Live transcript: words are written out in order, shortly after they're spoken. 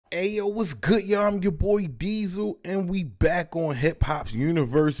Ayo, what's good, y'all? I'm your boy Deezil, and we back on Hip Hop's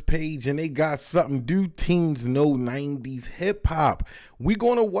Universe page, and they got something. Do teens know 90s hip hop? We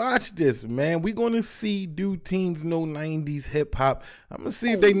gonna watch this, man. We gonna see, do teens know 90s hip hop? I'm gonna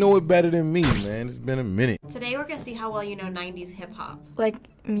see if they know it better than me, man. It's been a minute. Today we're gonna see how well you know 90s hip hop. Like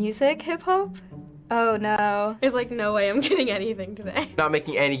music hip hop? Oh no. There's like no way I'm getting anything today. Not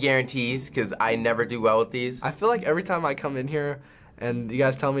making any guarantees, because I never do well with these. I feel like every time I come in here and you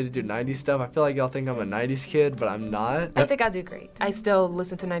guys tell me to do 90s stuff, I feel like y'all think I'm a 90s kid, but I'm not. I think I do great. I still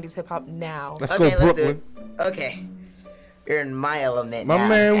listen to 90s hip hop now. Let's go, Brooklyn. Okay. You're in my element My now.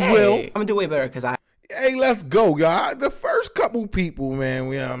 man Will. I'm gonna do way better because Hey, let's go, y'all. The first couple people,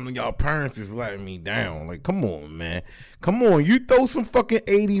 man, y'all parents is letting me down. Like, come on, man. Come on. You throw some fucking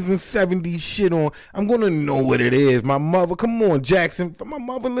 80s and 70s shit on, I'm going to know what it is. My mother, come on, Jackson. My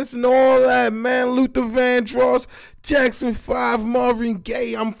mother listen to all that, man. Luther Vandross, Jackson 5, Marvin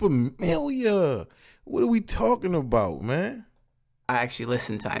Gaye. I'm familiar. What are we talking about, man? I actually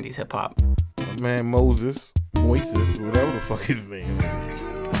listen to 90s hip hop. My man Moses, Moises, whatever the fuck his name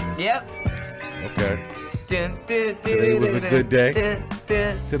is. Yep. Okay. Today was a good day.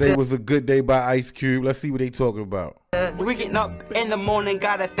 Today was a good day by Ice Cube. Let's see what they talking about. We're getting up in the morning,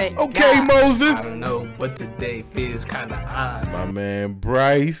 gotta thank Okay, God. Moses. I don't know, but today feels kind of odd. My man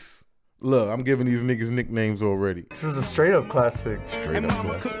Bryce. Look, I'm giving these niggas nicknames already. This is a straight up classic. Straight up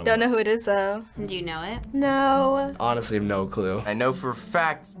classic. Don't know who it is though. Do you know it? No. Honestly, no clue. I know for a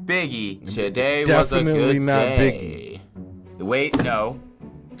fact Biggie. Today Definitely was a good not day. Wait, no.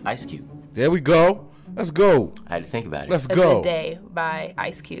 Ice Cube. There we go. Let's go. I had to think about it. Let's A go. Good Day by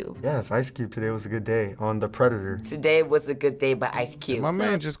Ice Cube. Yes, Ice Cube. Today was a good day on The Predator. Today was a good day by Ice Cube. My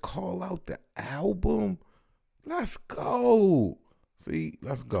man just call out the album. Let's go. See,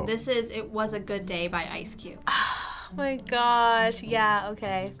 let's go. This is It Was a Good Day by Ice Cube. Oh my gosh. Yeah,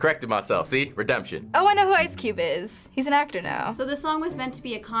 okay. Corrected myself. See? Redemption. Oh, I know who Ice Cube is. He's an actor now. So this song was meant to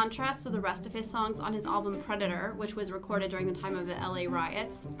be a contrast to the rest of his songs on his album Predator, which was recorded during the time of the LA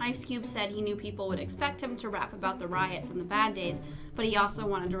riots. Ice Cube said he knew people would expect him to rap about the riots and the bad days, but he also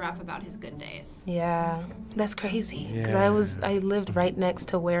wanted to rap about his good days. Yeah, that's crazy. Because Yeah. I lived right next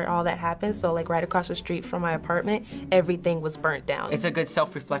to where all that happened. So like right across the street from my apartment, everything was burnt down. It's a good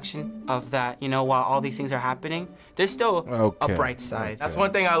self-reflection of that, you know, while all these things are happening, there's still a bright side. That's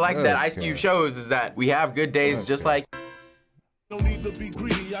one thing I like that Ice Cube shows is that we have good days just like. Come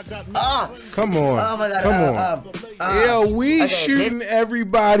on. Oh my God. Come on. Yo, we shooting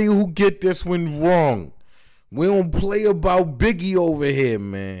everybody who get this one wrong. We don't play about Biggie over here,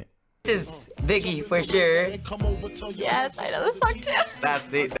 man. This is Biggie for sure. Yes, I know this song too.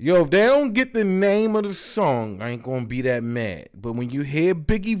 That's it. Yo, if they don't get the name of the song, I ain't gonna be that mad. But when you hear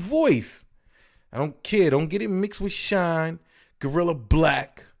Biggie voice, I don't care. Don't get it mixed with Shine, Gorilla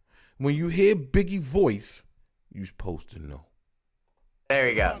Black. When you hear Biggie voice, you supposed to know. There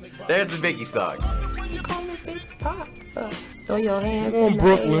you go. There's the Biggie song. Call me Big Papa. Throw your hands Come on, in the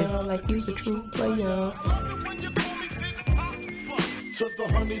Brooklyn. air like you's a true player.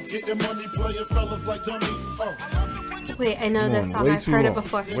 Wait, I know this song. Way I've too heard long. it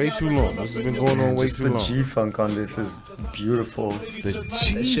before. Way too long. This has been going on way Just too the long. G-Funk on this is beautiful. The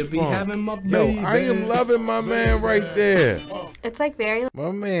should be having my Yo, baby. I am loving my man right there. It's like very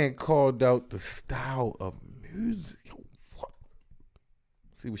My man called out the style of music. Yo, what?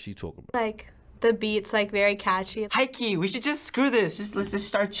 See what she talking about. like the beats like very catchy. Hikey, we should just screw this. Let's just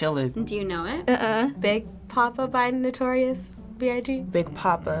start chilling. Do you know it? Big Papa by Notorious B.I.G. Big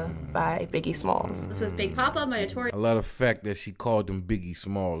Papa by Biggie Smalls. This was Big Papa by Notorious. I love the fact that she called them Biggie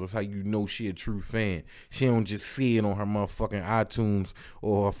Smalls. That's how you know she a true fan. She don't just see it on her motherfucking iTunes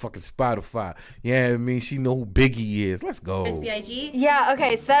or her fucking Spotify. Yeah, I mean, she know who Biggie is. Let's go. There's B.I.G. Yeah,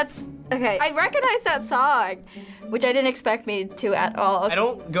 okay, so that's okay. I recognize that song, which I didn't expect me to at all. I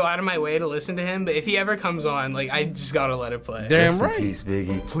don't go out of my way to listen to him, but if he ever comes on, like, I just gotta let it play. Damn Rest in right. peace,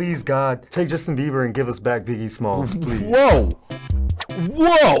 Biggie. Please, God, take Justin Bieber and give us back Biggie Smalls, please. Whoa.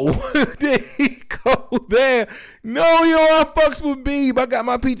 Whoa. There he go there. No, yo, I fucks with Beeb. I got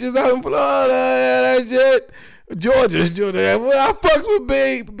my peaches out in Florida. That shit. Georgia. Well, I fucks with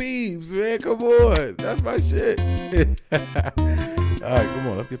Beebs, man. Come on. That's my shit. All right, come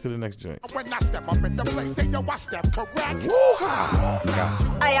on. Let's get to the next joint. Woo-ha.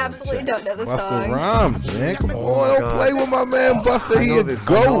 I absolutely don't know the Busta song. Rhymes, man. Come on. Don't God. play with my man Busta. I He know a this.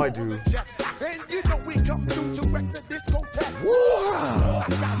 I know I goat. do.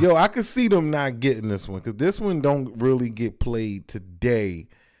 Woo-ha. Yo, I could see them not getting this one because this one don't really get played today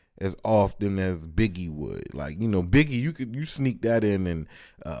as often as Biggie would. Like, you know, Biggie, you sneak that in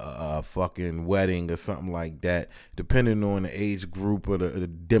a fucking wedding or something like that, depending on the age group or the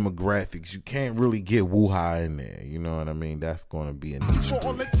demographics. You can't really get woo-ha in there. You know what I mean? That's gonna be a niche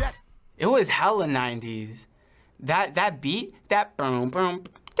group. It was hella 90s. That beat, that boom boom.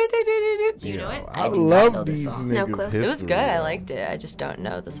 Do you know it? I love these niggas' No clue. history. It was good. I liked it. I just don't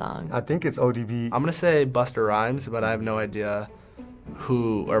know the song. I think it's ODB. I'm gonna say Busta Rhymes, but I have no idea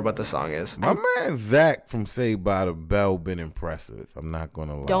who or what the song is. My man Zach from Saved by the Bell been impressive. I'm not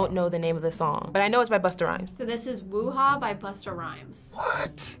gonna lie. Don't know the name of the song, but I know it's by Busta Rhymes. So this is Woo-Ha by Busta Rhymes.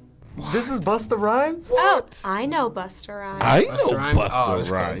 What? This is Busta Rhymes? What? Oh, I know Busta Rhymes. I Busta know Rhymes?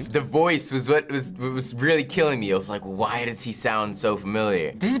 Busta Rhymes. The voice was what was really killing me. I was like, why does he sound so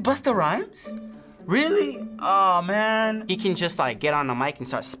familiar? This is Busta Rhymes? Really? Oh man. He can just like get on the mic and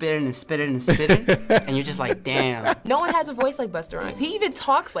start spitting and spitting and spitting, and you're just like, damn. No one has a voice like Busta Rhymes. He even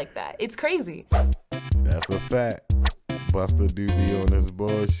talks like that. It's crazy. That's a fact. Busta do be on this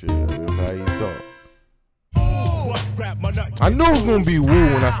bullshit. That's how he talk. I knew it was gonna be Woo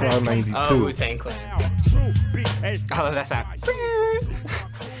when I saw 92. Oh, Wu-Tang Clan. I love that sound.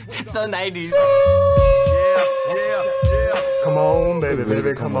 It's so 90s. Come on, baby,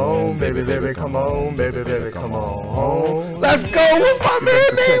 baby, come on, baby, baby, come on, baby, baby, come on. Let's go. What's my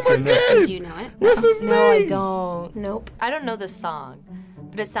man's name again? Do you know it? What's his No, I name? don't. Nope. I don't know this song,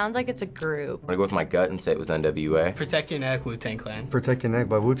 but it sounds like it's a group. I'm gonna go with my gut and say it was NWA. Protect Your Neck, Wu-Tang Clan. Protect Your Neck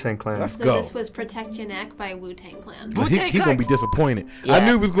by Wu-Tang Clan. Let's So go. this was Protect Your Neck by Wu-Tang Clan. He gonna be disappointed. Yeah. I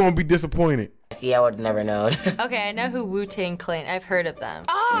knew he was gonna be disappointed. See, I would have never known. Okay, I know who Wu-Tang Clan. I've heard of them.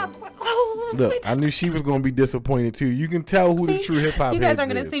 Look, I knew she was gonna be disappointed too. You can tell who the true hip hop. You guys heads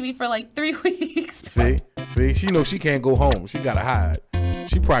aren't gonna is. see me for like 3 weeks. See, she knows she can't go home. She gotta hide.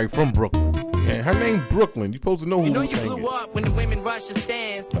 She probably from Brooklyn. Yeah, her name Brooklyn. You supposed to know who Wu-Tang is. When the women rush your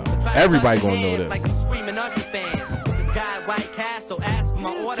stands. Everybody gonna know this. Like screaming Usher fans. This guy White Castle asked for my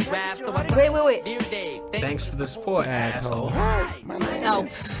autograph, so I Wait. Dear Dave, Thanks for the support, asshole. Oh,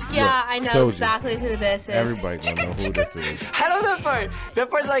 yeah, I know told you. exactly who this is. Everybody gonna know who this is. I love that part. That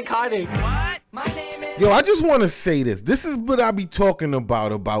part's iconic. What? My name is... Yo, I just want to say this. This is what I be talking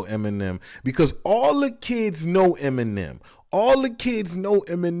about Eminem, because all the kids know Eminem. All the kids know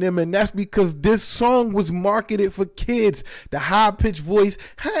Eminem, and that's because this song was marketed for kids. The high-pitched voice,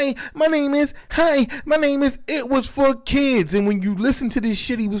 hi, my name is, it was for kids. And when you listen to this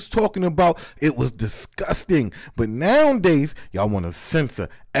shit he was talking about, it was disgusting. But nowadays, y'all want to censor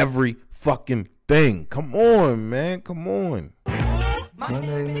every fucking thing. Come on, man, come on. My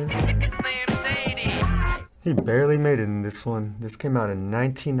name is... He barely made it in this one. This came out in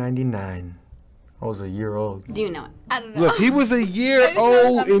 1999. I was a year old. Do you know it? I don't know. Look, he was a year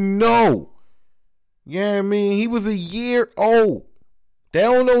old and no. Yeah, I mean, he was a year old. They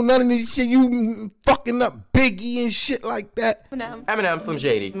don't know none of this shit. You fucking up Biggie and shit like that. Eminem, Slim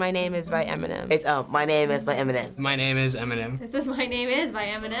Shady. My name is by Eminem. It's My Name Is by Eminem. My name is Eminem. This is My Name Is by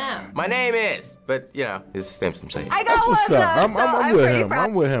Eminem. My name is, but you know, his name's Slim Shady. I got That's one. what's up. I'm with pretty him. proud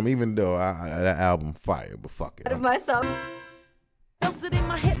I'm with him, even though that album fire, but fuck it. of myself. Okay.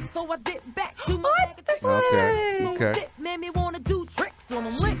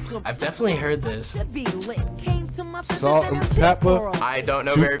 I've definitely heard this. Salt and Pepper. I don't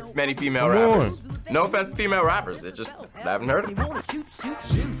know very many female Come rappers. No offense to female rappers. It's just, I haven't heard them.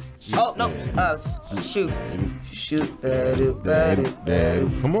 Oh, no. Shoot.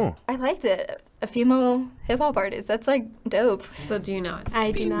 Come on. I liked it. A female hip hop artist. That's like dope. So do you know it?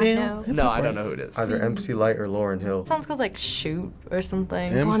 I do not know. No, I don't know who it is. Either MC Light or Lauryn Hill. Sounds like Shoot or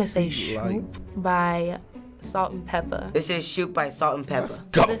something. I want to say MC Light. Shoot by Salt and Pepper. This is Shoot by Salt and Pepper.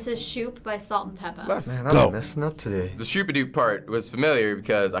 So this is Shoot by Salt and Pepper. Let's Man, go. I'm messing up today. The Shoopadoop part was familiar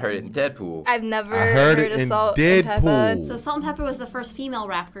because I heard it in Deadpool. I've never I heard it of in Salt and Pepper. Deadpool. So Salt and Pepper was the first female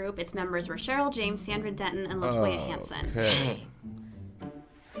rap group. Its members were Cheryl James, Sandra Denton, and LaToya Hanson. Okay.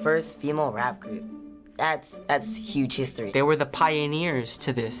 First female rap group. That's huge history. They were the pioneers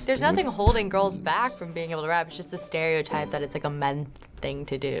to this. There's nothing holding girls back from being able to rap. It's just a stereotype that it's like a men thing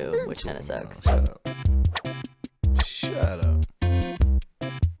to do, which kind of sucks. Shut up.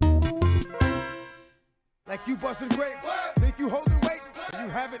 Like you busting grapes, think you holding weight, you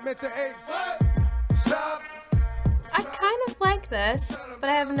haven't met the apes. Stop. I kind of like this, but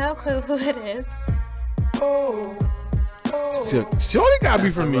I have no clue who it is. Shorty gotta be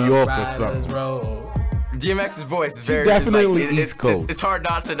from New York or something. DMX's voice is She very definitely it's like, East Coast. It's hard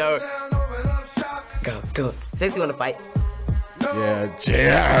not to know. Go. Sexy wanna fight.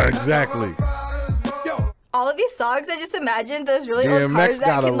 Yeah, exactly. All of these songs, I just imagine those really old DMX cars that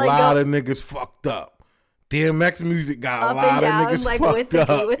got a can like lot go. of niggas fucked up. DMX music got a Up lot and of down, niggas like, fucked with the beat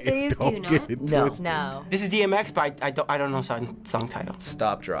up. with these? Don't Do you get not? it No. twisted. No. This is DMX, but I don't know song title.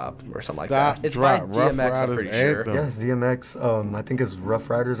 Stop Drop or something Stop, like that. It's Drop, by Rough DMX, I'm Riders pretty sure. Anthem. Yeah, it's DMX. I think it's Rough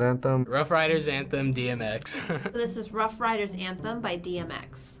Riders Anthem. Rough Riders Anthem, DMX. This is Rough Riders Anthem by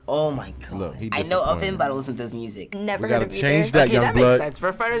DMX. Oh my god. Look, he I know of disappointed him, but I don't listen to his music. Never We heard gotta of either. change that, Okay, young that blood. makes sense.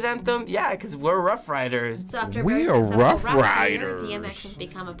 Rough Riders Anthem? Yeah, because we're Rough Riders. So after a We very are successful Rough rap career, Riders. DMX has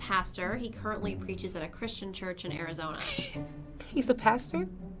become a pastor. He currently preaches at a Christian church in Arizona. He's a pastor?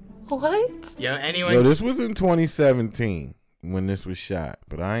 What? Yo, anyone Yo, this was in 2017 when this was shot,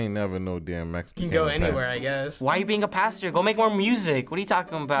 but I ain't never know DMX can became go a anywhere, pastor. I guess. Why are you being a pastor? Go make more music. What are you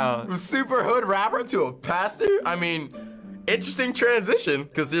talking about? From super hood rapper to a pastor? I mean, interesting transition,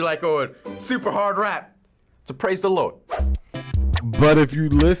 because you're like going super hard rap to praise the Lord. But if you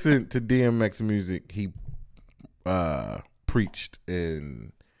listen to DMX music, he preached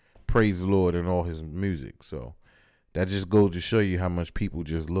and praised the Lord in all his music. So that just goes to show you how much people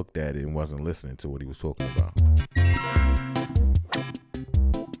just looked at it and wasn't listening to what he was talking about.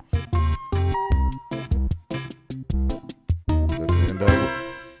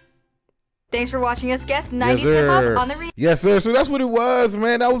 Thanks for watching us guess 90s Yes, hip hop sir. on the Yes, sir. So that's what it was,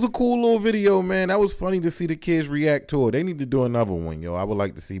 man. That was a cool little video, man. That was funny to see the kids react to it. They need to do another one, yo. I would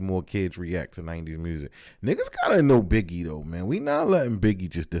like to see more kids react to 90s music. Niggas gotta know Biggie, though, man. We not letting Biggie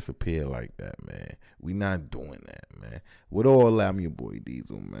just disappear like that, man. We not doing that, man. With all, I'm your boy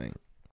Deezil, man.